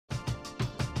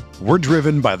We're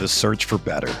driven by the search for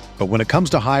better. But when it comes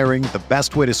to hiring, the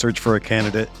best way to search for a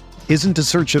candidate isn't to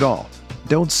search at all.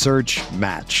 Don't search,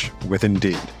 match with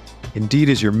Indeed. Indeed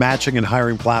is your matching and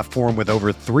hiring platform with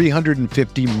over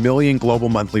 350 million global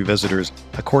monthly visitors,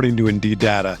 according to Indeed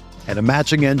data, and a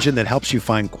matching engine that helps you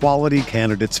find quality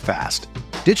candidates fast.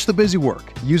 Ditch the busy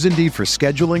work. Use Indeed for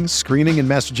scheduling, screening, and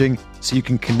messaging so you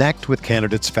can connect with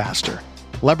candidates faster.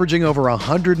 Leveraging over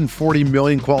 140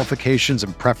 million qualifications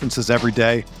and preferences every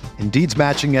day, Indeed's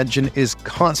matching engine is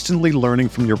constantly learning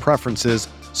from your preferences,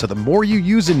 so the more you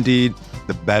use Indeed,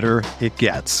 the better it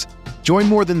gets. Join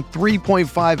more than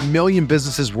 3.5 million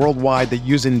businesses worldwide that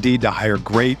use Indeed to hire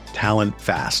great talent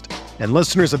fast. And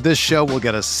listeners of this show will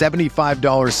get a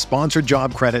 $75 sponsored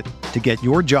job credit to get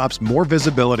your jobs more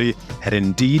visibility at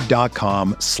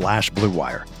Indeed.com/Blue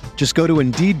Wire. Just go to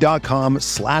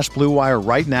Indeed.com/Blue Wire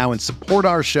right now and support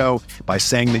our show by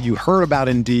saying that you heard about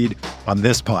Indeed on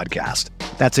this podcast.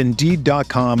 That's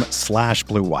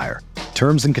Indeed.com/Blue Wire.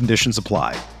 Terms and conditions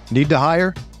apply. Need to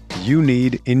hire? You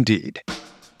need Indeed.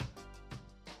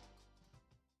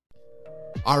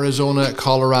 Arizona,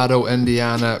 Colorado,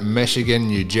 Indiana, Michigan,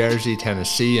 New Jersey,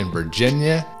 Tennessee, and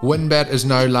Virginia. WynnBET is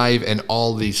now live in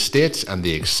all these states, and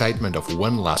the excitement of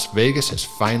Wynn Las Vegas has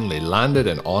finally landed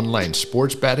in online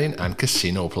sports betting and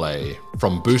casino play.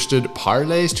 From boosted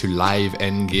parlays to live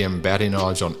in-game betting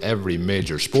odds on every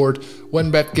major sport,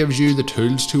 WynnBET gives you the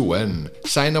tools to win.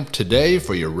 Sign up today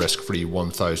for your risk-free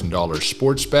 $1,000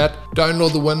 sports bet.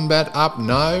 Download the WynnBET app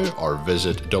now or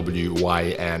visit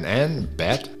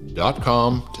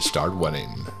wynnbet.com to start winning.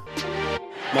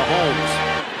 Mahomes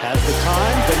has the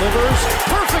time, delivers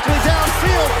perfectly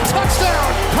downfield,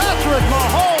 touchdown, Patrick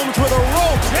Mahomes with a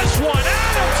rope. This one,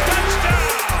 Adams,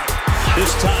 touchdown!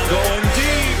 This time going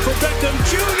deep for Beckham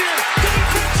Jr. Did he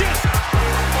catch it?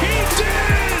 He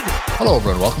did! Hello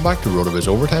everyone, welcome back to RotoViz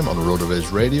Overtime on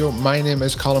RotoViz Radio. My name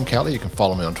is Colin Kelly. You can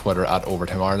follow me on Twitter at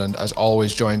Overtime Ireland. As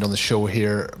always, joined on the show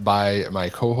here by my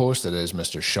co-host, it is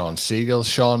Mr. Sean Siegel.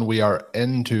 Sean, we are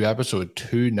into episode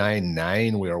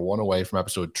 299. We are one away from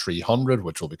episode 300,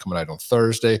 which will be coming out on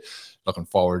Thursday. Looking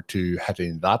forward to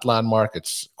hitting that landmark.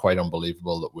 It's quite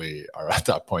unbelievable that we are at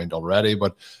that point already,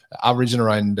 but averaging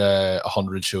around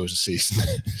 100 shows a season.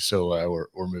 So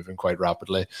we're moving quite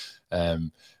rapidly.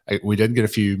 We did get a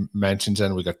few mentions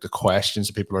in. We got the questions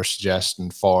that people are suggesting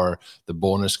for the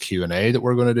bonus Q&A that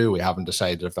we're going to do. We haven't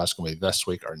decided if that's going to be this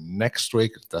week or next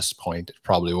week. At this point, it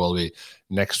probably will be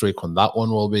next week when that one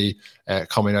will be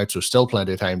coming out. So still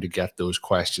plenty of time to get those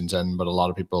questions in, but a lot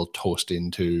of people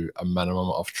toasting to a minimum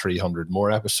of 300 more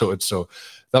episodes. So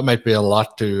that might be a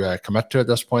lot to commit to at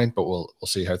this point, but we'll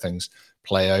see how things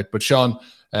play out. But Sean,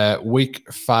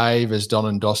 week 5 is done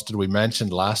and dusted. We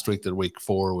mentioned last week that week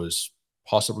 4 was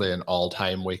possibly an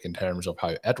all-time week in terms of how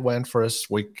it went for us.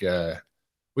 Week 5,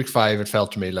 it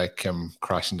felt to me like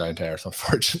crashing down to earth,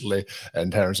 unfortunately,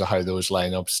 in terms of how those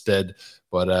lineups did.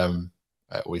 But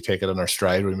we take it in our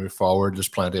stride. We move forward. There's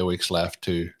plenty of weeks left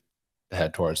to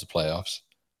head towards the playoffs.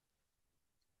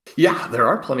 Yeah, there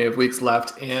are plenty of weeks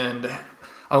left. And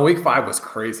week 5 was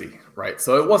crazy, right?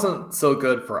 So it wasn't so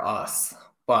good for us,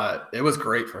 but it was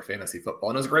great for fantasy football,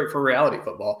 and it was great for reality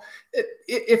football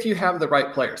if you have the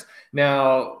right players.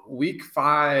 Now, week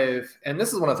 5, and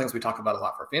this is one of the things we talk about a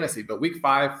lot for fantasy, but week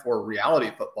 5 for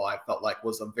reality football, I felt like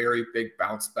was a very big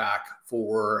bounce back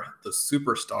for the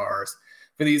superstars,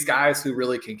 for these guys who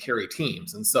really can carry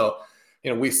teams. And so,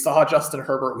 we saw Justin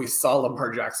Herbert, we saw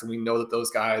Lamar Jackson. We know that those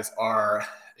guys are,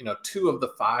 2 of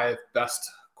the 5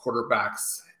 best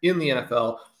quarterbacks in the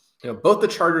NFL. Both the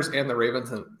Chargers and the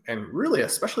Ravens, and really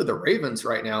especially the Ravens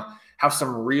right now, have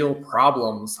some real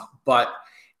problems. But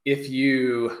if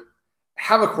you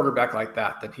have a quarterback like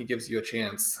that, then he gives you a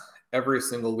chance every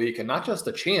single week, and not just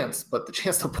a chance, but the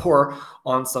chance to pour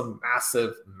on some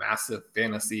massive, massive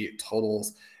fantasy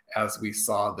totals as we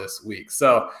saw this week.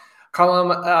 So,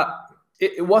 Colin,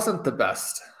 it wasn't the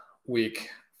best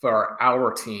week for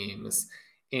our teams,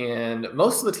 and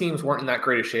most of the teams weren't in that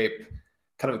great of shape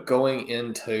kind of going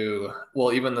into,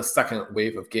 even the second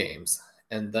wave of games.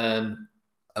 And then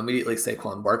immediately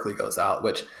Saquon Barkley goes out,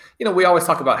 which, we always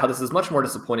talk about how this is much more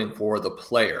disappointing for the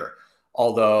player.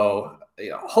 Although,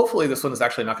 hopefully this one is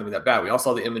actually not going to be that bad. We all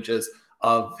saw the images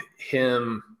of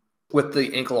him with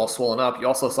the ankle all swollen up. You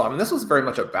also saw, this was very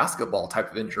much a basketball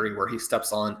type of injury where he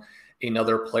steps on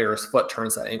another player's foot,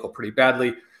 turns that ankle pretty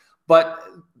badly. But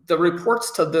the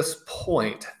reports to this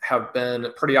point have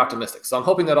been pretty optimistic. So I'm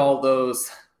hoping that all those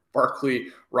Barkley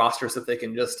rosters, if they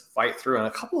can just fight through, and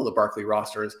a couple of the Barkley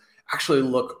rosters actually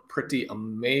look pretty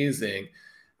amazing.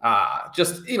 We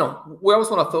always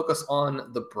want to focus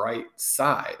on the bright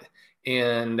side.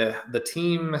 And the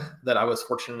team that I was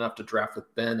fortunate enough to draft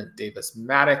with Ben and Davis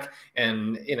Maddock,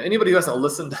 and anybody who hasn't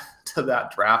listened to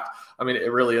that draft, I mean,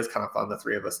 it really is kind of fun. The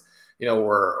three of us,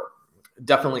 were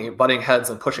definitely butting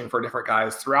heads and pushing for different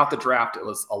guys throughout the draft. It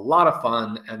was a lot of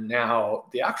fun. And now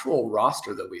the actual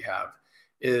roster that we have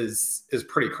is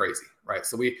pretty crazy, right?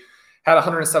 So we had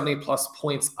 170 plus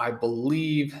points, I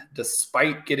believe,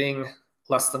 despite getting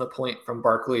less than a point from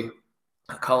Barkley.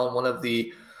 Colin, one of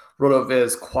the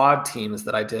RotoViz quad teams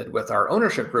that I did with our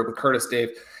ownership group with Curtis, Dave,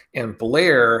 and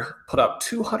Blair, put up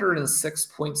 206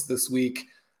 points this week.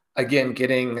 Again,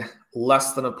 getting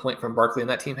less than a point from Barkley, and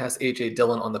that team has A.J.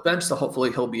 Dillon on the bench, so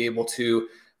hopefully he'll be able to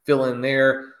fill in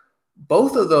there.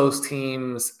 Both of those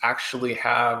teams actually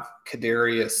have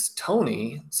Kadarius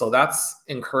Toney, so that's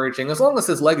encouraging, as long as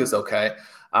his leg is okay.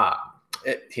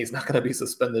 He's not going to be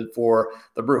suspended for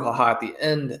the brouhaha at the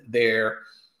end there.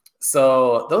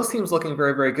 So those teams looking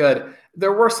very, very good.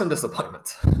 There were some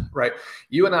disappointments, right?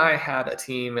 You and I had a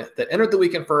team that entered the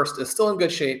weekend first, is still in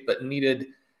good shape, but needed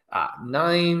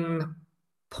 9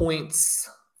 points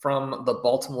from the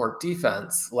Baltimore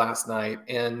defense last night.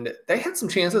 And they had some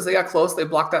chances. They got close. They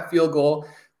blocked that field goal,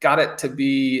 got it to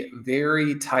be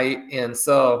very tight. And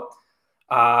so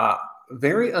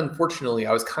very unfortunately,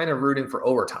 I was kind of rooting for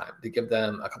overtime to give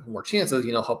them a couple more chances,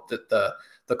 hope that the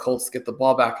Colts get the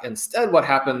ball back. Instead, what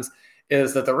happens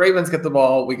is that the Ravens get the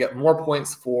ball. We get more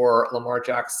points for Lamar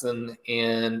Jackson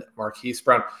and Marquise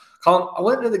Brown. Colin, I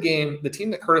went into the game. The team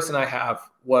that Curtis and I have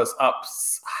was up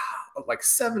like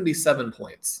 77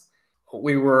 points.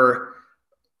 We were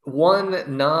one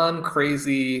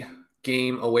non-crazy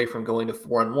game away from going to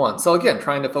 4-1. So again,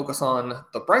 trying to focus on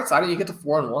the bright side, and you get to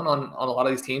 4-1 on a lot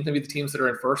of these teams. Maybe the teams that are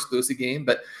in first lose a game,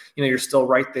 but you're still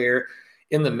right there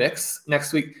in the mix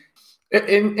next week.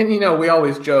 And we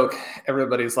always joke,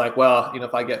 everybody's like, well,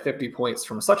 if I get 50 points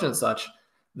from such and such,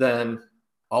 then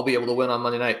I'll be able to win on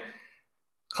Monday night.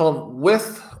 Colin,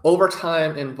 with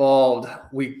overtime involved,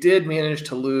 we did manage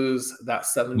to lose that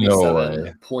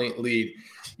 77-point lead.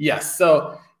 Yes.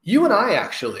 So you and I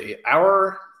actually,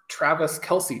 our Travis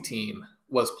Kelce team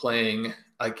was playing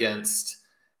against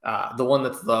the one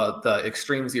that's the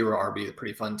Extreme Zero RB, a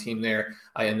pretty fun team there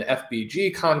in the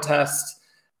FBG contest.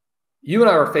 You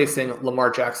and I were facing Lamar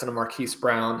Jackson and Marquise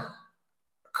Brown.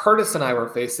 Curtis and I were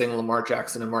facing Lamar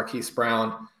Jackson and Marquise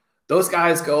Brown. Those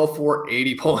guys go for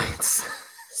 80 points.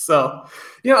 So,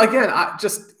 again,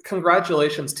 just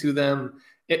congratulations to them.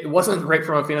 It wasn't great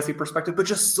from a fantasy perspective, but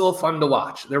just still fun to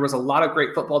watch. There was a lot of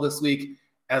great football this week,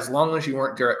 as long as you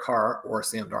weren't Derek Carr or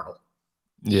Sam Darnold.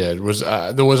 Yeah, it was.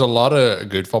 There was a lot of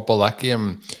good football that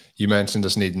game. You mentioned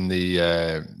us needing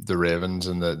the Ravens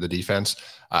and the defense.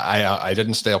 I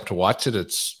didn't stay up to watch it.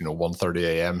 It's 1:30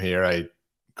 a.m. here. I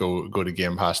go to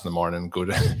Game Pass in the morning. Go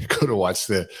to watch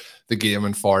the game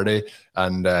in 40,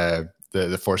 and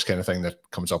the first kind of thing that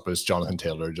comes up is Jonathan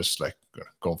Taylor just like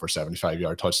going for a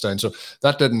 75-yard touchdown. So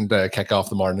that didn't kick off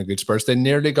the morning good Spurs. They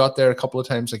nearly got there a couple of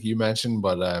times, like you mentioned,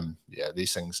 but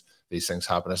these things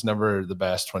happen. It's never the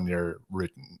best when you're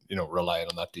relying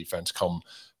on that defense come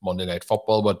Monday Night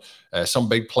Football. But some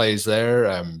big plays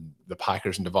there. The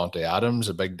Packers and Devontae Adams,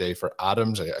 a big day for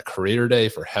Adams, a career day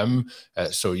for him.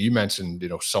 So you mentioned,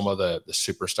 some of the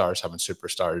superstars having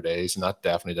superstar days, and that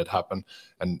definitely did happen.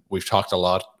 And we've talked a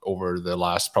lot over the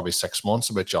last probably 6 months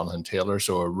about Jonathan Taylor.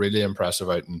 So a really impressive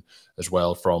outing as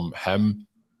well from him.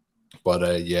 But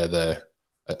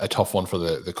a tough one for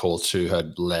the Colts, who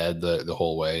had led the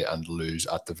whole way and lose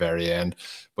at the very end.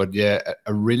 But yeah,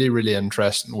 a really, really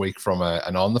interesting week from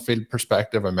an on-the-field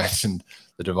perspective. I mentioned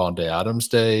the Devontae Adams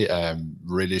day,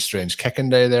 really strange kicking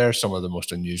day there. Some of the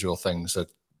most unusual things that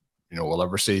we'll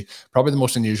ever see. Probably the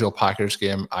most unusual Packers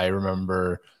game I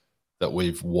remember that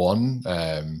we've won.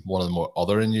 One of the more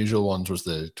other unusual ones was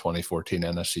the 2014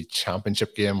 NFC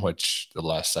Championship game, which the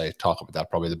less I talk about that,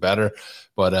 probably the better.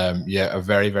 But a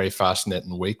very, very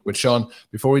fascinating week. But Sean,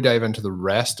 before we dive into the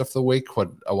rest of the week, what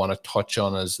I want to touch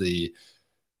on is the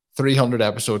 300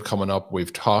 episode coming up.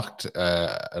 We've talked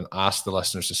and asked the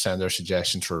listeners to send their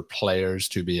suggestions for players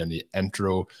to be in the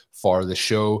intro for the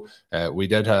show. We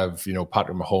did have,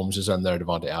 Patrick Mahomes is in there,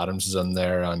 Devontae Adams is in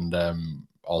there, and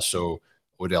also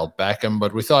Odell Beckham,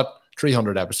 but we thought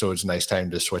 300 episodes, nice time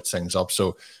to switch things up.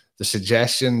 So the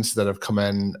suggestions that have come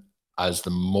in as the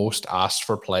most asked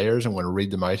for players, I'm going to read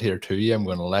them out here to you. I'm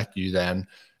going to let you then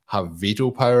have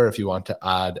veto power if you want to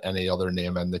add any other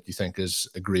name in that you think is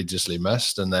egregiously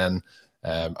missed. And then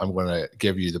I'm going to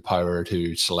give you the power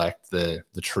to select the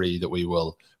tree that we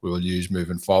will use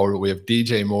moving forward. We have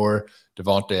DJ Moore,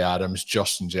 Devontae Adams,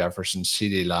 Justin Jefferson,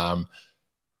 CeeDee Lamb,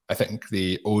 I think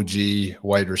the OG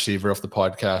wide receiver of the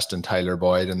podcast, and Tyler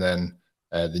Boyd, and then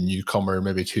the newcomer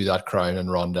maybe to that crown, and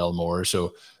Rondell Moore.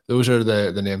 So those are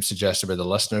the names suggested by the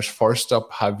listeners. First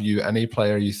up, have you any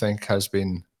player you think has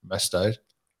been missed out?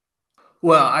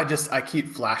 Well, I keep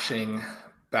flashing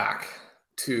back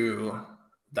to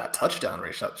that touchdown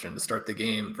reception to start the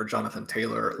game for Jonathan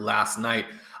Taylor last night.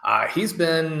 He's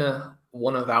been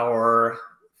one of our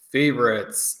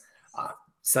favorites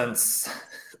since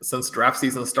draft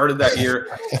season started that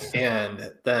year.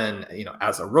 And then,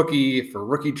 as a rookie for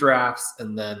rookie drafts,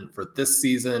 and then for this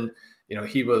season,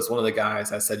 he was one of the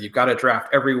guys I said, you've got to draft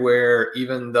everywhere,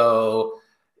 even though,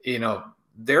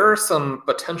 there are some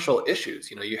potential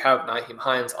issues. You have Nyheim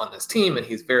Hines on this team, and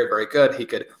he's very, very good. He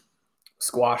could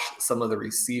squash some of the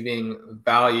receiving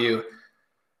value,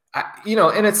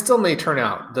 and it still may turn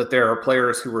out that there are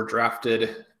players who were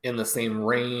drafted in the same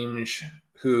range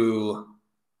who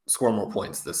score more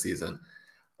points this season.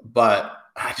 But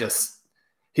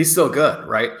he's still good,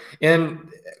 right?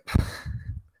 And,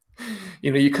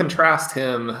 you contrast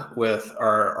him with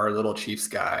our little Chiefs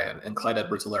guy, and Clyde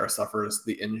Edwards-Helaire suffers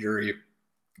the injury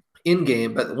in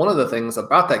game. But one of the things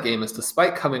about that game is,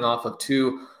 despite coming off of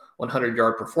 2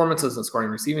 100-yard performances and scoring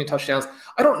receiving touchdowns,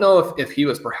 I don't know if he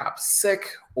was perhaps sick,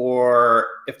 or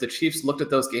if the Chiefs looked at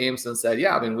those games and said,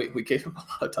 yeah, we gave him a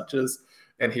lot of touches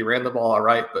and he ran the ball all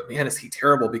right, but man, is he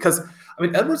terrible. Because,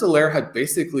 Edwards-Helaire had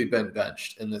basically been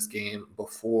benched in this game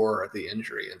before the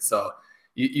injury. And so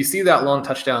you see that long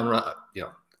touchdown run,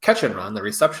 catch and run, the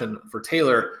reception for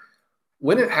Taylor.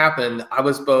 When it happened, I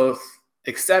was both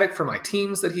ecstatic for my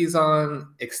teams that he's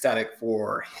on, ecstatic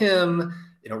for him,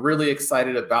 really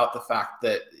excited about the fact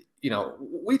that,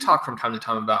 we talk from time to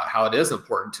time about how it is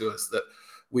important to us that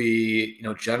we,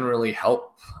 generally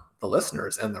help the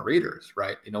listeners and the readers,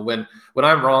 right? When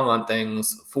I'm wrong on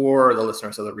things for the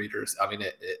listeners or the readers,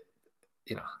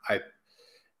 it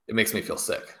makes me feel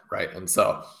sick, right? And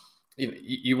so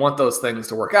you want those things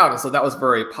to work out. And so that was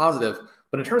very positive.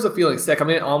 But in terms of feeling sick,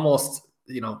 almost,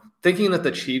 thinking that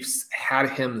the Chiefs had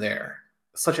him there,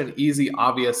 such an easy,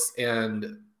 obvious,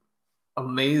 and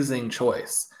amazing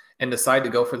choice, and decide to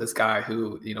go for this guy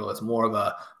who, is more of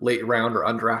a late round or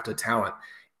undrafted talent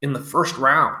in the first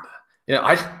round.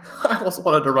 I almost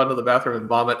wanted to run to the bathroom and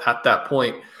vomit at that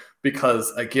point,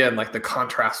 because again, the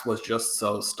contrast was just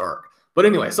so stark. But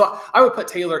anyway, so I would put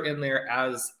Taylor in there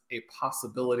as a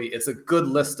possibility. It's a good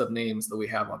list of names that we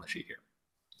have on the sheet here.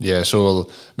 Yeah, so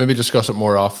we'll maybe discuss it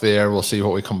more off the air. We'll see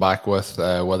what we come back with,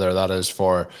 whether that is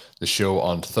for the show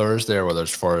on Thursday or whether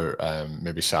it's for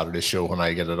maybe Saturday's show when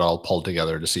I get it all pulled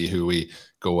together to see who we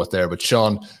go with there. But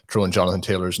Sean, throwing Jonathan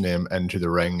Taylor's name into the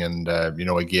ring, and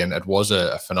again, it was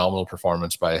a phenomenal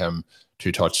performance by him.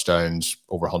 2 touchdowns,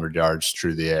 over 100 yards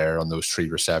through the air on those 3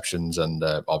 receptions, and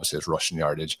obviously his rushing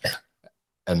yardage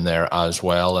in there as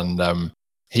well. And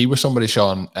he was somebody,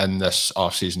 Sean, in this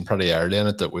offseason pretty early in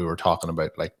it that we were talking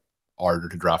about, order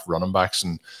to draft running backs.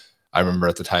 And I remember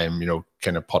at the time,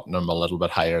 kind of putting him a little bit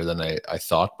higher than I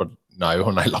thought. But now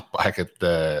when I look back at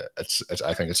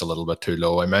I think it's a little bit too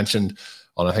low. I mentioned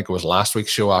on, I think it was last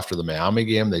week's show after the Miami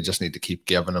game, they just need to keep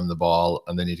giving him the ball,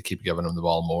 and they need to keep giving him the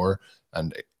ball more.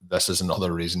 And this is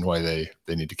another reason why they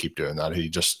need to keep doing that. He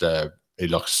just, he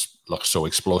looks so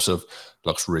explosive,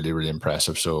 looks really, really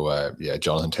impressive. So,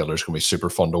 Jonathan Taylor's going to be super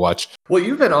fun to watch. Well,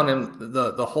 you've been on him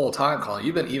the whole time, Colin.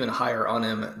 You've been even higher on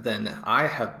him than I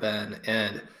have been.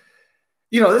 And,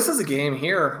 this is a game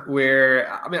here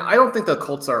where, I don't think the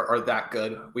Colts are that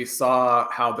good. We saw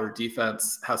how their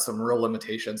defense has some real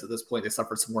limitations at this point. They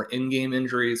suffered some more in-game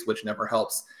injuries, which never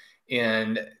helps.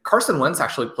 And Carson Wentz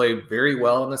actually played very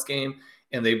well in this game,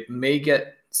 and they may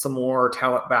get some more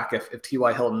talent back if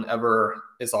T.Y. Hilton ever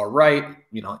is all right,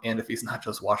 and if he's not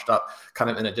just washed up, kind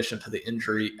of in addition to the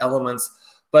injury elements.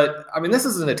 But this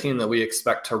isn't a team that we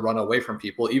expect to run away from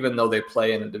people, even though they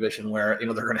play in a division where,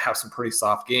 they're going to have some pretty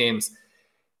soft games.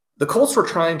 The Colts were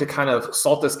trying to kind of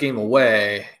salt this game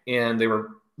away, and they were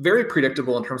very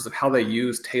predictable in terms of how they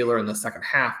used Taylor in the second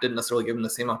half, didn't necessarily give him the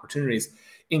same opportunities.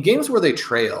 In games where they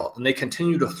trail and they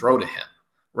continue to throw to him,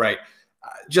 right?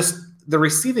 Just the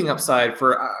receiving upside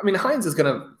for, Hines is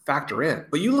going to factor in,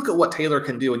 but you look at what Taylor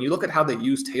can do and you look at how they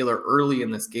use Taylor early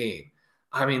in this game.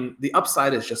 The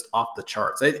upside is just off the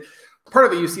charts. Part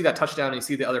of it, you see that touchdown and you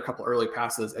see the other couple early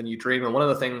passes and you dream. And one of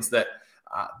the things that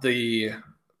the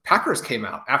Packers came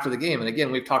out after the game, and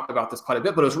again, we've talked about this quite a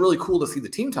bit, but it was really cool to see the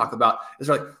team talk about, is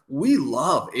they're like, we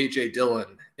love A.J. Dillon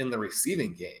in the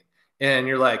receiving game. And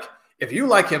you're like, if you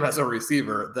like him as a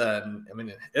receiver, then,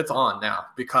 it's on now,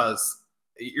 because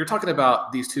you're talking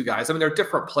about these two guys. They're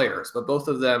different players, but both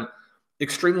of them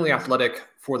extremely athletic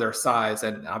for their size,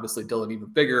 and obviously Dillon even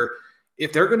bigger.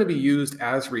 if they're going to be used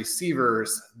as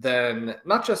receivers, then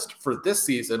not just for this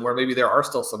season where maybe there are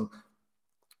still some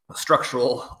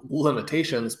structural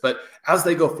limitations, but as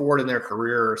they go forward in their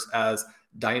careers as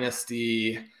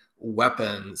dynasty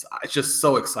weapons, it's just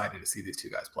so exciting to see these two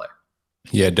guys play.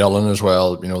 Yeah, Dillon as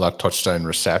well, that touchdown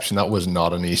reception, that was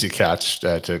not an easy catch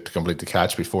to complete the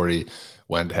catch before he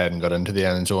went ahead and got into the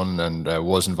end zone and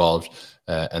was involved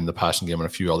in the passing game on a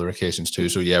few other occasions too.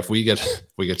 So yeah, if we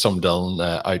get some Dillon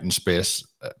out in space,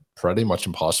 pretty much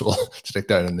impossible to take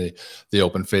down in the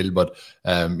open field. But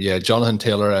yeah, Jonathan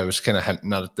Taylor, I was kind of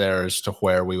hinting at it there as to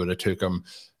where we would have took him.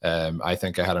 I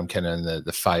think I had him kind of in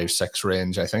the 5-6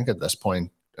 range, I think, at this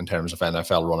point in terms of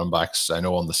NFL running backs. I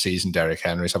know on the season, Derrick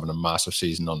Henry's having a massive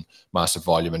season on massive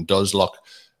volume and does look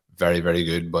very, very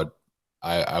good. But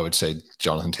I would say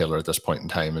Jonathan Taylor at this point in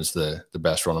time is the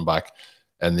best running back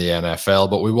in the NFL.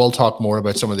 But we will talk more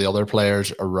about some of the other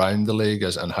players around the league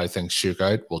and how things shake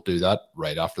out. We'll do that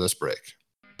right after this break.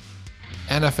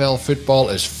 NFL football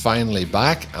is finally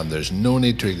back, and there's no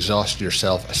need to exhaust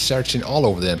yourself searching all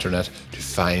over the internet to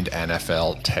find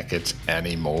NFL tickets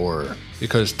anymore.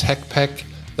 Because TickPick,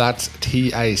 that's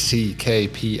TickPick,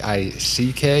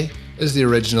 is the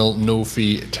original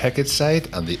no-fee ticket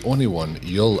site and the only one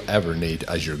you'll ever need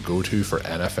as your go-to for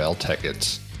NFL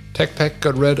tickets. TickPick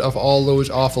got rid of all those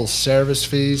awful service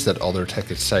fees that other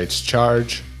ticket sites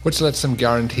charge, which lets them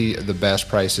guarantee the best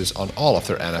prices on all of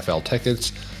their NFL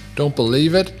tickets. Don't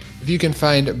believe it? If you can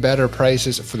find better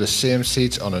prices for the same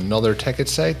seats on another ticket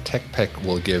site, TickPick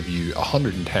will give you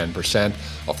 110%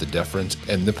 of the difference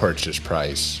in the purchase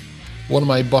price. One of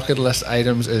my bucket list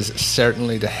items is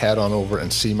certainly to head on over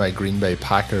and see my Green Bay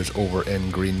Packers over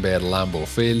in Green Bay at Lambeau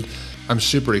Field. I'm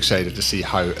super excited to see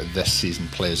how this season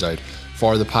plays out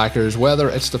for the Packers, whether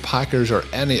it's the Packers or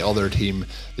any other team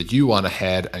that you want to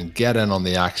head and get in on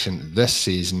the action this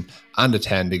season and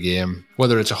attend a game.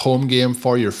 Whether it's a home game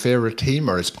for your favourite team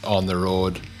or it's on the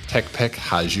road, TickPick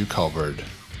has you covered.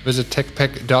 Visit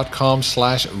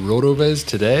tickpick.com/RotoViz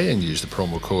today and use the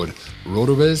promo code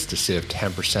RotoViz to save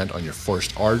 10% on your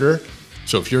first order.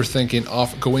 So if you're thinking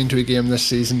of going to a game this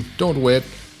season, don't wait.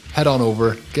 Head on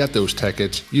over, get those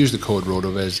tickets, use the code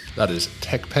RotoViz. That is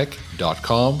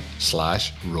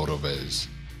tickpick.com/RotoViz.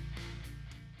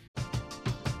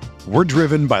 We're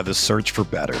driven by the search for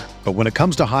better. But when it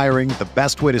comes to hiring, the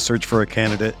best way to search for a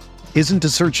candidate isn't to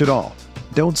search at all.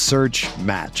 Don't search,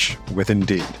 match with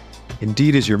Indeed.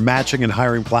 Indeed is your matching and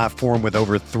hiring platform with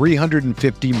over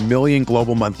 350 million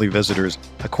global monthly visitors,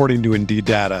 according to Indeed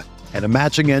data, and a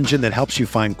matching engine that helps you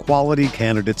find quality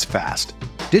candidates fast.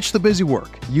 Ditch the busy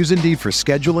work. Use Indeed for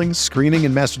scheduling, screening,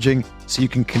 and messaging so you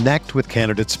can connect with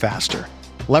candidates faster.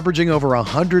 Leveraging over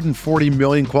 140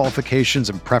 million qualifications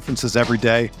and preferences every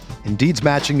day, Indeed's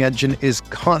matching engine is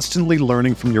constantly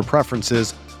learning from your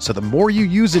preferences, so the more you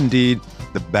use Indeed,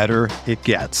 the better it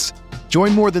gets.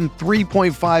 Join more than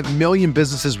 3.5 million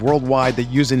businesses worldwide that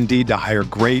use Indeed to hire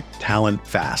great talent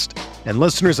fast. And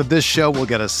listeners of this show will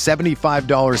get a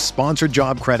 $75 sponsored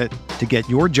job credit to get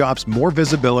your jobs more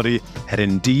visibility at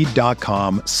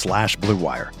Indeed.com/Blue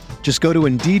Wire. Just go to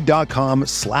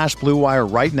Indeed.com/Blue Wire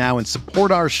right now and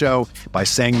support our show by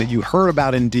saying that you heard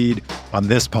about Indeed on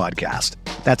this podcast.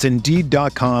 That's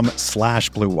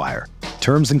Indeed.com/Blue Wire.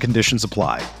 Terms and conditions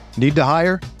apply. Need to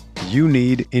hire? You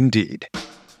need Indeed.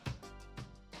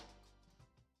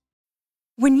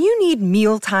 When you need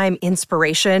mealtime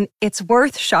inspiration, it's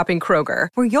worth shopping Kroger,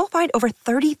 where you'll find over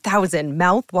 30,000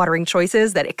 mouth-watering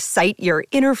choices that excite your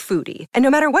inner foodie. And no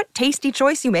matter what tasty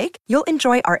choice you make, you'll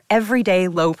enjoy our everyday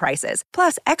low prices,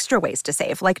 plus extra ways to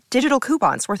save, like digital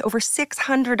coupons worth over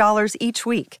 $600 each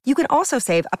week. You can also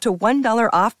save up to $1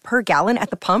 off per gallon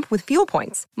at the pump with fuel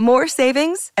points. More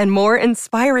savings and more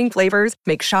inspiring flavors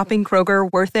make shopping Kroger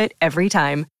worth it every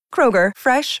time. Kroger,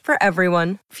 fresh for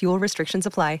everyone. Fuel restrictions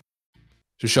apply.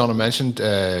 So Sean, I mentioned,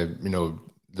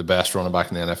 the best running back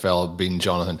in the NFL being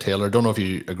Jonathan Taylor. Don't know if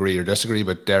you agree or disagree,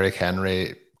 but Derrick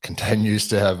Henry continues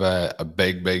to have a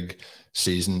big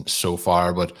season so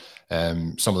far. But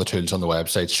some of the tools on the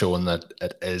website showing that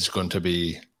it is going to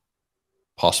be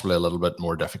possibly a little bit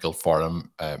more difficult for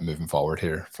him moving forward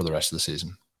here for the rest of the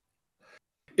season.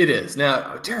 It is.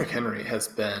 Now, Derrick Henry has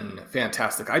been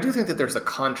fantastic. I do think that there's a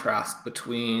contrast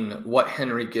between what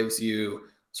Henry gives you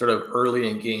sort of early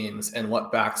in games and what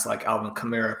backs like Alvin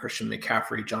Kamara, Christian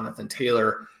McCaffrey, Jonathan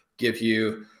Taylor give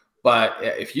you. But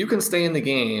if you can stay in the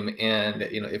game and,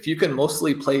 if you can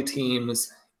mostly play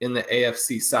teams in the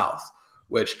AFC South,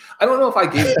 which I don't know if I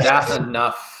gave that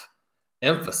enough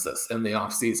emphasis in the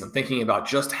offseason, thinking about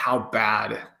just how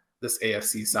bad this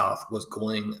AFC South was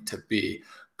going to be,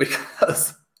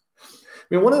 because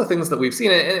mean, one of the things that we've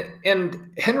seen,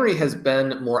 and Henry has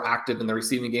been more active in the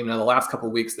receiving game. Now, the last couple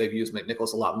of weeks, they've used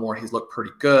McNichols a lot more. He's looked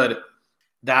pretty good.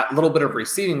 That little bit of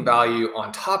receiving value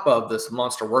on top of this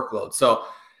monster workload. So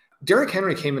Derrick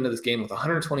Henry came into this game with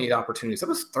 128 opportunities. That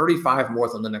was 35 more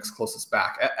than the next closest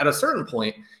back. At a certain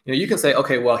point, you can say,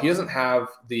 okay, well, he doesn't have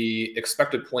the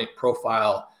expected point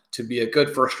profile to be a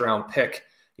good first-round pick,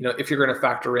 if you're going to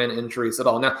factor in injuries at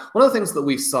all. Now, one of the things that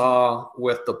we saw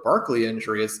with the Barkley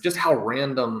injury is just how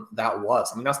random that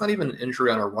was. I mean, that's not even an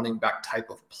injury on a running back type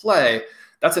of play.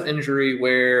 That's an injury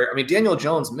where, Daniel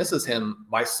Jones misses him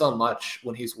by so much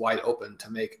when he's wide open to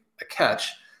make a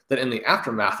catch that in the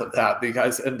aftermath of that, the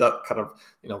guys end up kind of,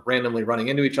 randomly running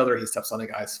into each other. He steps on a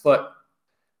guy's foot.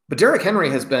 But Derrick Henry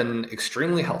has been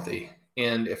extremely healthy.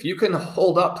 And if you can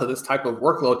hold up to this type of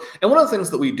workload, and one of the things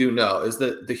that we do know is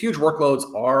that the huge workloads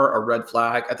are a red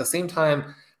flag. At the same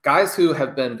time, guys who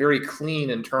have been very clean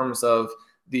in terms of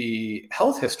the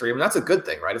health history, that's a good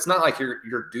thing, right? It's not like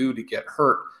you're due to get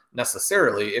hurt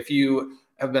necessarily. If you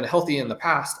have been healthy in the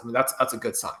past, that's a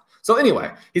good sign. So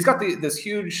anyway, he's got this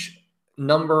huge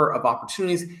number of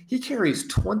opportunities. He carries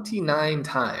 29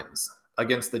 times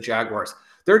against the Jaguars.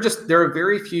 There are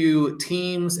very few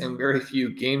teams and very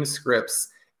few game scripts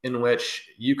in which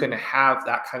you can have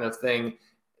that kind of thing,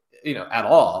 at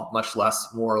all, much less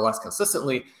more or less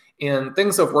consistently. And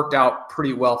things have worked out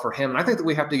pretty well for him. And I think that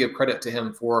we have to give credit to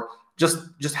him for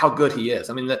just how good he is.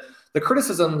 The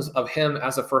criticisms of him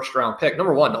as a first-round pick,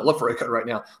 number one, don't look very good right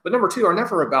now. But number two, are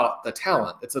never about the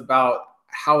talent. It's about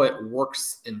how it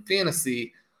works in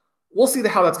fantasy. We'll see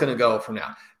how that's going to go from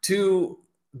now. To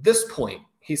this point,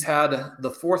 he's had the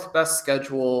fourth best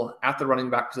schedule at the running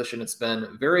back position. It's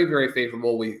been very, very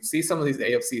favorable. We see some of these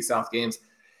AFC South games.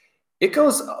 It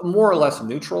goes more or less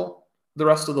neutral the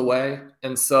rest of the way.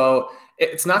 And so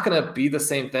it's not going to be the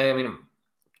same thing.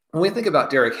 When we think about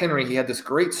Derrick Henry, he had this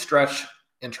great stretch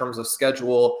in terms of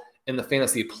schedule in the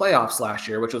fantasy playoffs last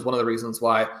year, which was one of the reasons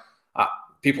why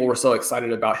people were so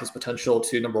excited about his potential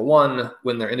to, number one,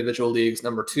 win their individual leagues,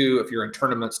 number two, if you're in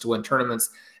tournaments, to win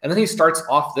tournaments. And then he starts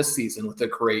off this season with a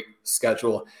great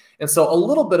schedule. And so a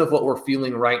little bit of what we're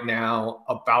feeling right now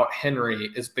about Henry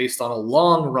is based on a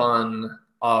long run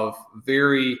of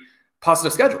very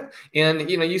positive schedule. And,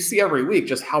 you see every week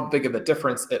just how big of a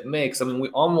difference it makes. We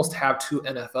almost have two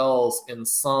NFLs in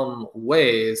some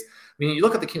ways. You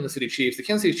look at the Kansas City Chiefs. The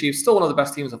Kansas City Chiefs, still one of the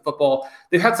best teams in football.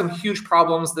 They've had some huge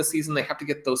problems this season. They have to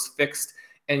get those fixed.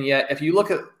 And yet, if you look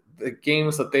at the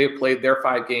games that they've played, their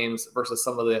 5 games versus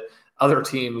some of the other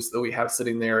teams that we have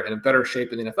sitting there in a better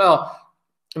shape in the NFL,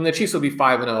 the Chiefs will be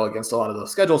 5-0 against a lot of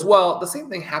those schedules. Well, the same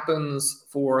thing happens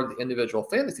for the individual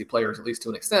fantasy players, at least to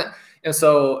an extent. And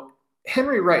so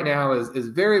Henry right now is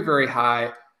very, very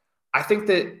high. I think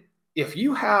that if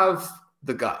you have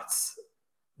the guts,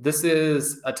 this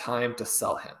is a time to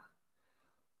sell him.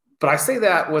 But I say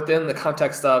that within the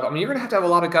context of, you're going to have a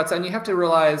lot of guts, and you have to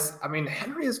realize,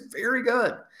 Henry is very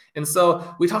good. And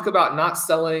so we talk about not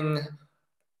selling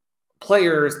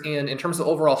players, and in terms of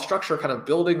overall structure, kind of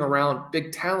building around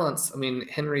big talents.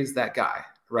 Henry's that guy,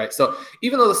 right? So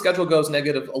even though the schedule goes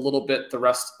negative a little bit the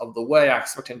rest of the way, I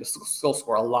expect him to still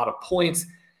score a lot of points.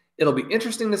 It'll be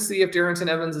interesting to see if Darrynton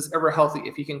Evans is ever healthy,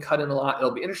 if he can cut in a lot. It'll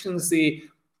be interesting to see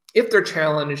if they're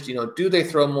challenged, do they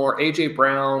throw more? A.J.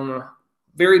 Brown,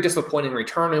 very disappointing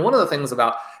return. And one of the things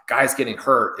about guys getting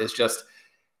hurt is just,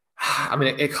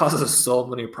 it causes so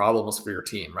many problems for your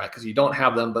team, right? Because you don't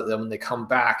have them, but then when they come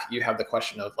back, you have the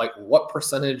question of, what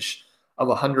percentage of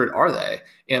 100 are they?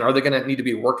 And are they going to need to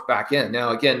be worked back in?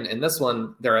 Now, again, in this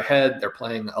one, they're ahead. They're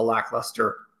playing a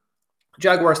lackluster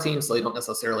Jaguars team, so you don't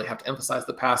necessarily have to emphasize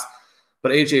the pass.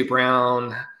 But A.J.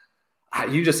 Brown,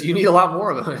 you need a lot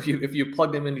more of him if you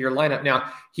plugged him into your lineup.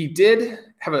 Now, he did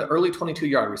have an early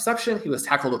 22-yard reception. He was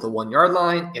tackled at the 1-yard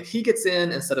line. If he gets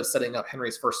in, instead of setting up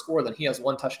Henry's first score, then he has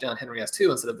 1 touchdown, Henry has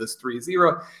 2 instead of this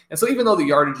 3-0. And so even though the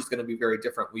yardage is going to be very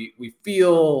different, we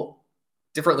feel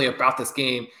differently about this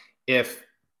game if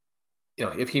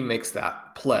he makes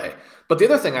that play. But the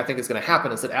other thing I think is going to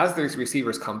happen is that as these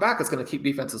receivers come back, it's going to keep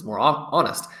defenses more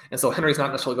honest. And so Henry's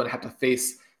not necessarily going to have to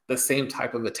face the same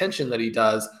type of attention that he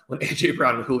does when A.J.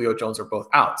 Brown and Julio Jones are both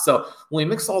out. So when we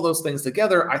mix all those things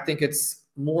together, I think it's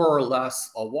more or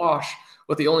less a wash,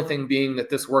 with the only thing being that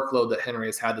this workload that Henry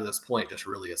has had to this point just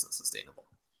really isn't sustainable.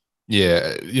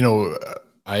 Yeah,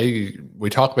 we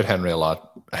talk about Henry a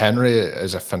lot. Henry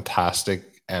is a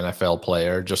fantastic NFL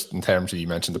player, just in terms of, you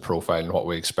mentioned the profile and what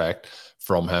we expect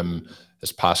from him,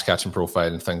 his pass catching profile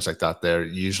and things like that. There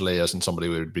usually isn't somebody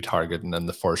we would be targeting in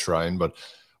the first round, but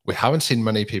we haven't seen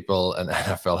many people in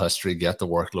NFL history get the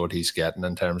workload he's getting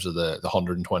in terms of the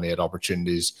 128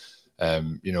 opportunities.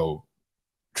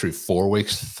 through 4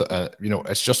 weeks.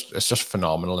 It's just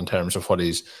phenomenal in terms of what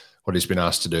he's been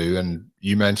asked to do. And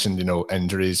you mentioned,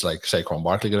 injuries like Saquon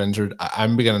Barkley got injured.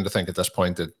 I'm beginning to think at this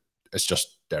point that it's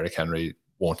just Derrick Henry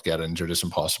won't get injured. It's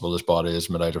impossible. His body is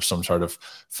made out of some sort of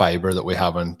fiber that we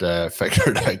haven't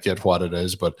figured out yet what it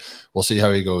is, but we'll see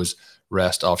how he goes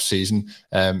rest off season.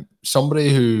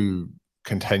 Somebody who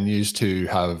continues to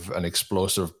have an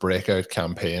explosive breakout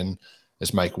campaign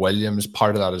is Mike Williams.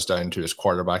 Part of that is down to his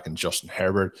quarterback and Justin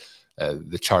Herbert.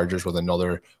 The Chargers, with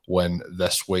another win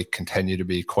this week, continue to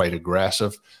be quite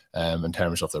aggressive in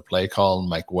terms of their play call.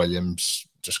 Mike Williams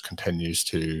just continues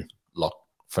to look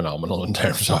phenomenal in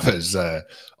terms of his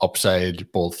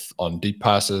upside, both on deep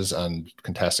passes and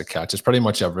contested catches, pretty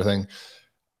much everything.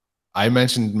 I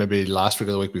mentioned maybe last week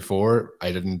or the week before,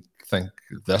 I didn't think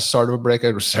this sort of a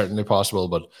breakout was certainly possible,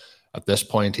 but at this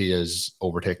point, he is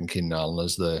overtaking Keenan Allen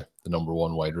as the number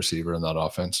one wide receiver in that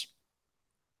offense.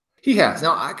 He has.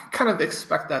 Now, I kind of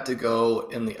expect that to go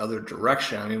in the other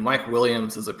direction. I mean, Mike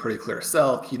Williams is a pretty clear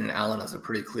sell. Keenan Allen is a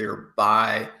pretty clear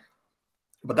buy.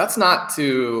 But that's not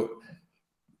to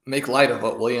make light of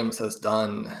what Williams has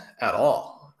done at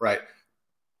all, right?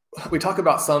 We talk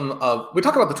about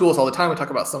the tools all the time. We talk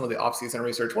about some of the offseason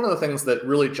research. One of the things that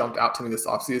really jumped out to me this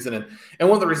offseason, and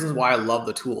one of the reasons why I love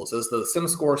the tools, is the sim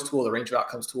scores tool, the range of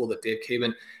outcomes tool that Dave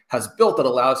Caban has built that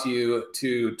allows you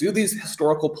to do these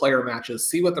historical player matches,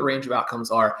 see what the range of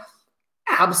outcomes are.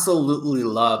 Absolutely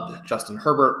loved Justin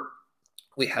Herbert.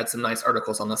 We had some nice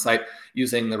articles on the site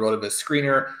using the RotoViz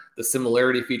screener, the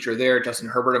similarity feature there. Justin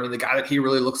Herbert, I mean, the guy that he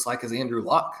really looks like is Andrew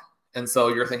Luck. And so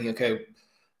you're thinking, okay,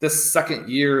 this second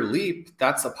year leap,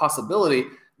 that's a possibility.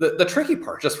 The tricky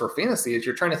part just for fantasy is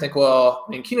you're trying to think, well, I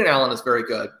mean, Keenan Allen is very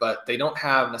good, but they don't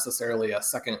have necessarily a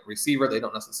second receiver. They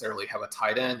don't necessarily have a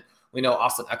tight end. We know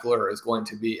Austin Eckler is going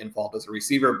to be involved as a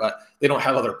receiver, but they don't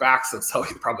have other backs, and so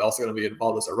he's probably also going to be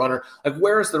involved as a runner. Like,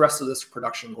 where is the rest of this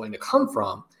production going to come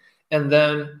from? And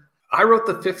then I wrote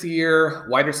the 50-year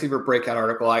wide receiver breakout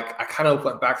article. I kind of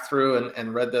went back through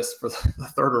and read this for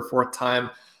the third or fourth time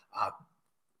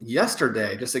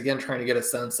yesterday, just again trying to get a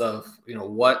sense of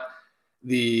what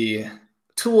the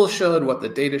tools showed, what the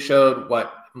data showed,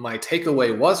 what my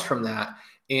takeaway was from that.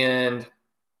 And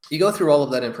you go through all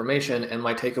of that information, and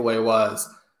my takeaway was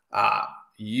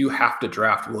you have to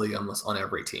draft Williams on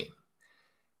every team.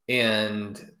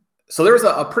 And so there was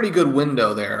a pretty good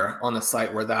window there on the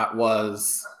site where that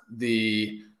was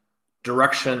the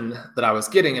direction that I was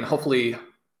getting, and hopefully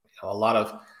a lot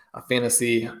of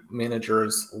fantasy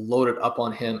managers loaded up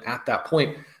on him at that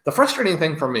point. The frustrating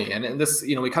thing for me, and this,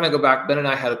 we kind of go back, Ben and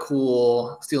I had a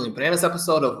cool Stealing Bananas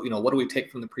episode of, what do we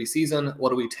take from the preseason? What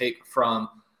do we take from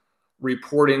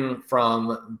reporting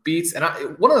from beats? And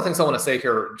one of the things I want to say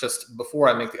here, just before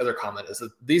I make the other comment, is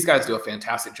that these guys do a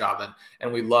fantastic job,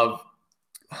 and we love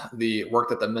the work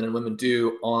that the men and women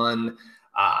do on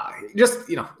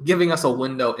giving us a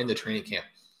window into training camp.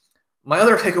 My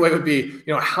other takeaway would be,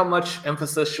 how much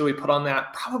emphasis should we put on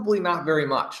that? Probably not very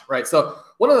much, right? So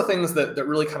one of the things that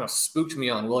really kind of spooked me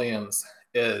on Williams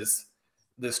is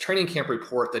this training camp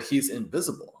report that he's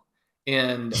invisible.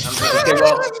 And I'm thinking, okay,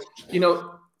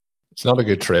 well, it's not a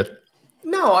good trait.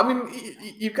 No, I mean,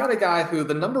 you've got a guy who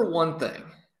the number one thing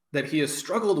that he has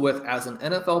struggled with as an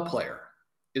NFL player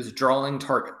is drawing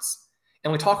targets.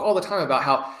 And we talk all the time about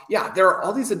how, there are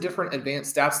all these different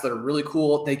advanced stats that are really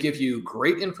cool. They give you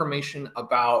great information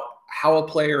about how a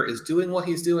player is doing what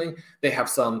he's doing. They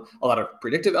have a lot of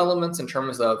predictive elements in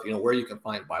terms of, where you can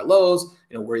find buy lows,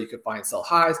 where you can find sell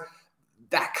highs,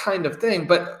 that kind of thing.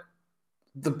 But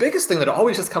the biggest thing that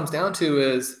always just comes down to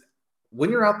is when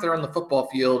you're out there on the football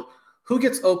field, who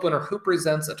gets open or who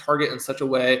presents a target in such a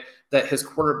way that his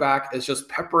quarterback is just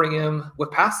peppering him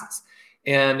with passes.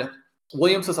 And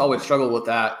Williams has always struggled with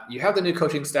that. You have the new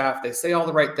coaching staff. They say all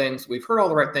the right things. We've heard all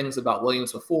the right things about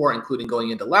Williams before, including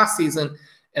going into last season.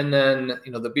 And then,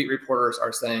 the beat reporters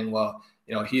are saying, well,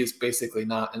 he is basically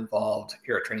not involved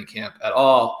here at training camp at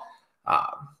all.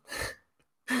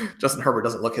 Justin Herbert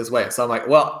doesn't look his way. So I'm like,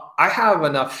 well, I have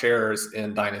enough shares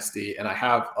in Dynasty and I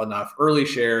have enough early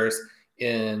shares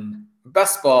in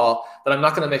Best Ball that I'm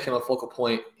not going to make him a focal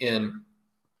point in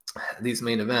these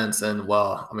main events. And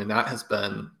that has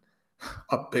been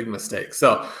a big mistake.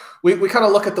 So we kind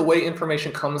of look at the way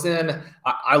information comes in.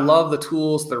 I love the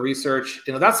tools, the research.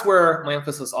 That's where my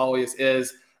emphasis always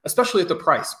is, especially at the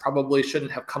price. Probably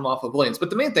shouldn't have come off of Williams. But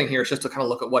the main thing here is just to kind of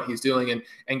look at what he's doing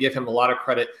and give him a lot of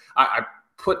credit. I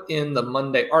put in the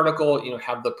Monday article,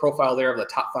 have the profile there of the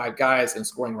top 5 guys in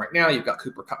scoring right now. You've got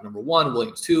Cooper Kupp number 1,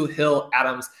 Williams 2, Hill,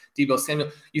 Adams, Deebo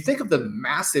Samuel. You think of the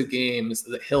massive games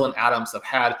that Hill and Adams have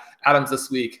had. Adams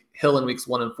this week, Hill in weeks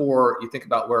 1 and 4. You think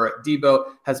about where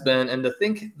Deebo has been, and to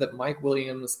think that Mike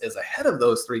Williams is ahead of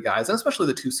those 3 guys, and especially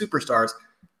the 2 superstars,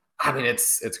 I mean,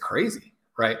 it's crazy,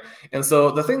 right? And so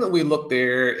the thing that we look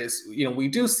there is, we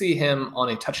do see him on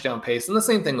a touchdown pace, and the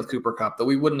same thing with Cooper Kupp, that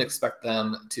we wouldn't expect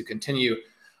them to continue.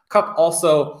 Kupp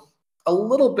also a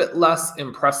little bit less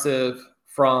impressive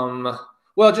from,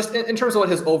 well, just in terms of what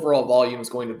his overall volume is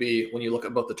going to be when you look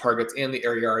at both the targets and the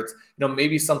air yards,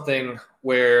 maybe something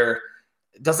where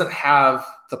it doesn't have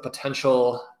the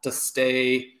potential to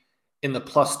stay in the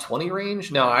plus 20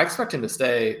 range. Now, I expect him to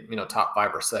stay, top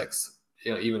 5 or 6,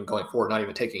 even going forward, not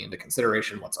even taking into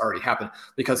consideration what's already happened,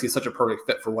 because he's such a perfect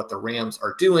fit for what the Rams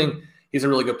are doing. He's a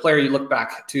really good player. You look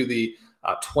back to the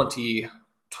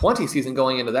 2020 season,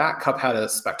 going into that, Kupp had a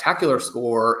spectacular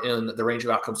score in the range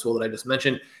of outcomes tool that I just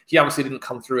mentioned. He obviously didn't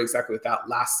come through exactly with that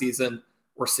last season.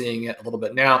 We're seeing it a little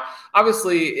bit now.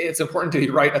 Obviously, it's important to be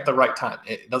right at the right time.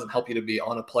 It doesn't help you to be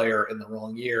on a player in the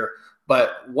wrong year.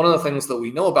 But one of the things that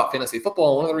we know about fantasy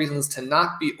football, one of the reasons to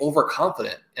not be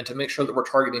overconfident and to make sure that we're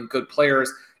targeting good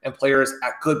players and players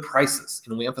at good prices.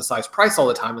 We emphasize price all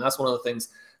the time, and that's one of the things,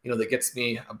 that gets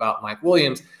me about Mike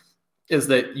Williams, is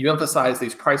that you emphasize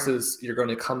these prices, you're going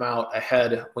to come out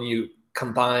ahead when you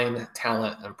combine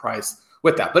talent and price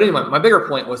with that. But anyway, my bigger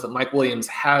point was that Mike Williams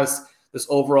has this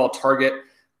overall target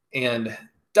and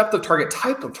depth of target,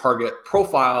 type of target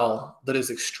profile that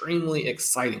is extremely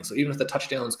exciting. So even if the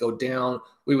touchdowns go down,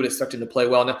 we would expect him to play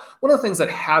well. Now, one of the things that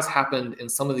has happened in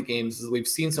some of the games is we've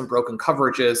seen some broken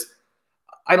coverages.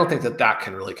 I don't think that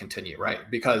can really continue, right?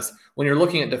 Because when you're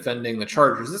looking at defending the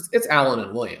Chargers, it's Allen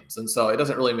and Williams. And so it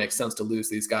doesn't really make sense to lose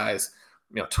these guys,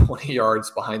 20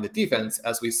 yards behind the defense,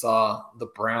 as we saw the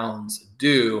Browns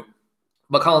do.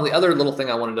 But Colin, the other little thing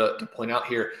I wanted to point out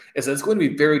here is that it's going to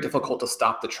be very difficult to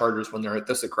stop the Chargers when they're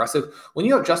this aggressive. When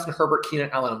you have Justin Herbert,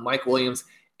 Keenan Allen, and Mike Williams,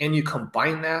 and you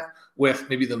combine that with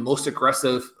maybe the most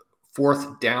aggressive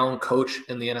 4th down coach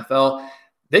in the NFL,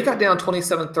 they got down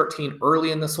 27-13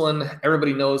 early in this one.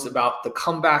 Everybody knows about the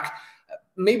comeback.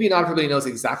 Maybe not everybody knows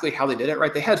exactly how they did it,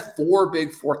 right? They had 4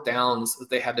 big 4th downs that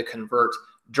they had to convert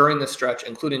during the stretch,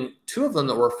 including 2 of them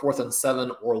that were 4th and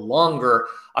 7 or longer.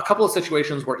 A couple of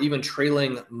situations where even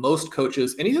trailing most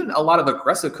coaches, and even a lot of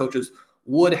aggressive coaches,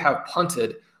 would have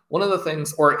punted. One of the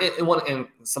things, or in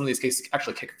some of these cases,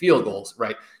 actually kick field goals,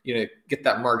 right? Get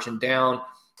that margin down.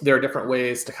 There are different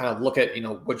ways to kind of look at,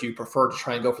 would you prefer to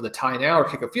try and go for the tie now or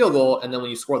kick a field goal? And then when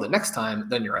you score the next time,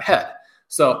 then you're ahead.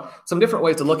 So some different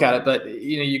ways to look at it. But,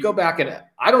 you go back, and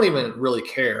I don't even really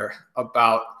care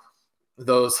about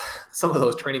some of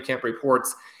those training camp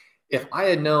reports. If I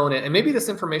had known, and maybe this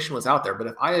information was out there, but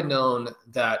if I had known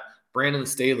that Brandon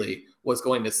Staley was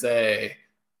going to say,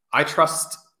 I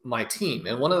trust my team.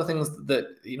 And one of the things that,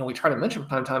 we try to mention from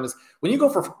time to time is when you go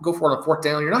for it on 4th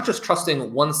down, you're not just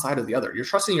trusting one side or the other. You're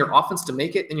trusting your offense to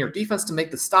make it and your defense to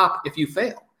make the stop if you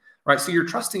fail, right? So you're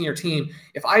trusting your team.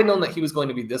 If I had known that he was going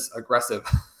to be this aggressive,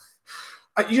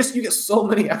 you get so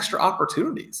many extra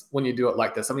opportunities when you do it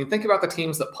like this. I mean, think about the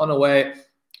teams that punt away.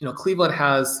 Cleveland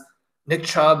has Nick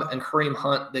Chubb and Kareem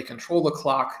Hunt. They control the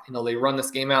clock. They run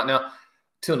this game out. Now,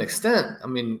 to an extent, I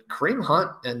mean, Kareem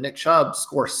Hunt and Nick Chubb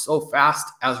score so fast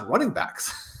as running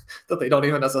backs that they don't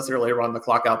even necessarily run the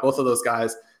clock out. Both of those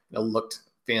guys looked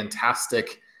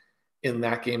fantastic in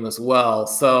that game as well.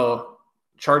 So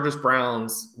Chargers,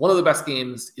 Browns, one of the best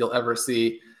games you'll ever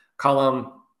see.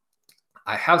 Column,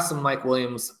 I have some Mike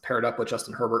Williams paired up with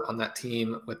Justin Herbert on that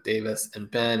team with Davis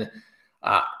and Ben.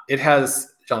 It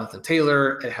has Jonathan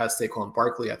Taylor. It has Saquon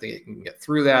Barkley. I think it can get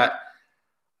through that.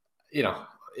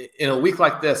 In a week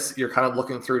like this, you're kind of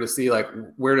looking through to see,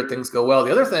 where did things go well.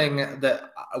 The other thing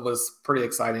that was pretty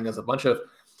exciting is a bunch of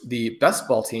the best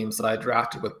ball teams that I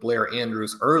drafted with Blair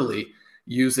Andrews early,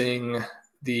 using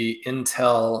the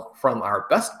intel from our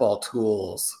best ball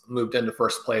tools, moved into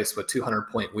first place with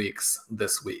 200-point weeks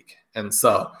this week. And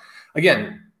so,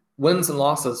 again, wins and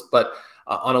losses, but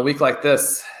on a week like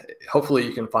this, hopefully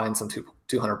you can find some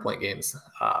 200-point games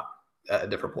at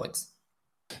different points.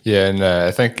 Yeah, and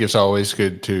I think it's always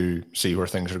good to see where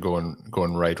things are going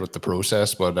right with the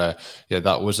process. But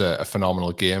that was a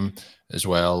phenomenal game as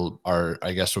well.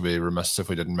 I guess we'd be remiss if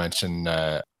we didn't mention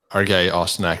our guy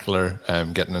Austin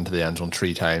Eckler getting into the end zone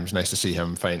 3 times. Nice to see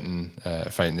him fighting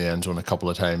the end zone a couple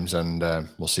of times, and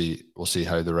we'll see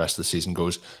how the rest of the season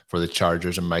goes for the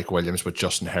Chargers and Mike Williams. But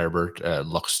Justin Herbert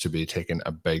looks to be taking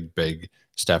a big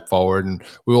step forward, and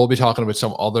we will be talking about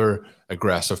some other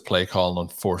aggressive play calling on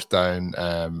 4th down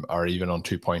or even on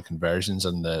 2-point conversions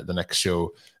in the next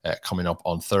show coming up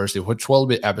on Thursday, which will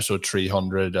be episode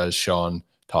 300, as Sean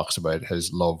talks about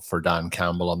his love for Dan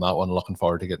Campbell on that one. Looking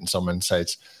forward to getting some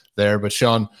insights there. But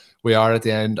Sean, we are at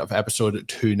the end of episode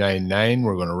 299.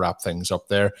 We're going to wrap things up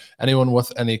there. Anyone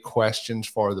with any questions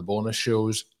for the bonus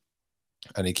shows,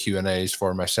 any Q&As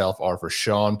for myself or for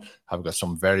Sean? I've got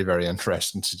some very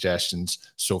interesting suggestions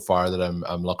so far that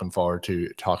I'm looking forward to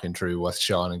talking through with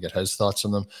Sean and get his thoughts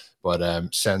on them.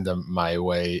 But send them my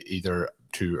way, either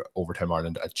to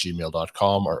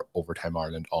overtimeireland@gmail.com or Overtime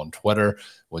Ireland on Twitter.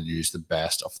 We'll use the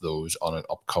best of those on an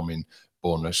upcoming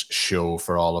bonus show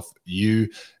for all of you.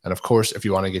 And of course, if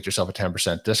you want to get yourself a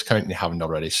 10% discount and you haven't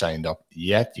already signed up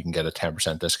yet, you can get a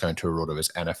 10% discount to a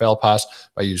RotoViz NFL Pass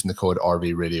by using the code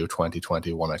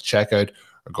RVRadio2021 at checkout,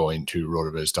 or going to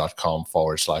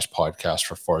rotoviz.com/podcast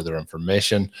for further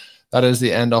information. That is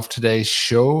the end of today's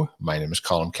show. My name is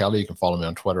Colin Kelly. You can follow me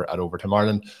on Twitter at Overtime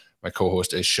Ireland. My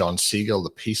co-host is Sean Siegel.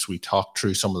 The piece we talked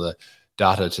through, some of the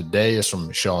data today, is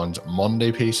from Sean's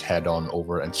Monday piece. Head on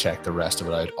over and check the rest of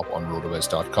it out up on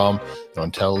rotoviz.com. And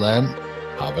until then,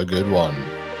 have a good one.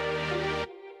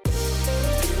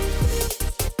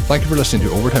 Thank you for listening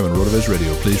to Overtime on RotoViz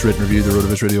Radio. Please rate and review the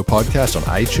RotoViz Radio podcast on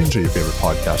iTunes or your favorite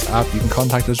podcast app. You can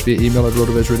contact us via email at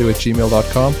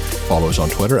rotovizradio@gmail.com. Follow us on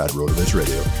Twitter at RotoViz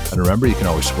Radio. And remember, you can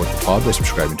always support the pod by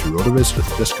subscribing to RotoViz with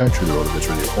a discount through the RotoViz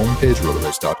Radio homepage,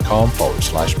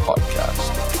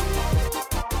 rotoviz.com/podcast.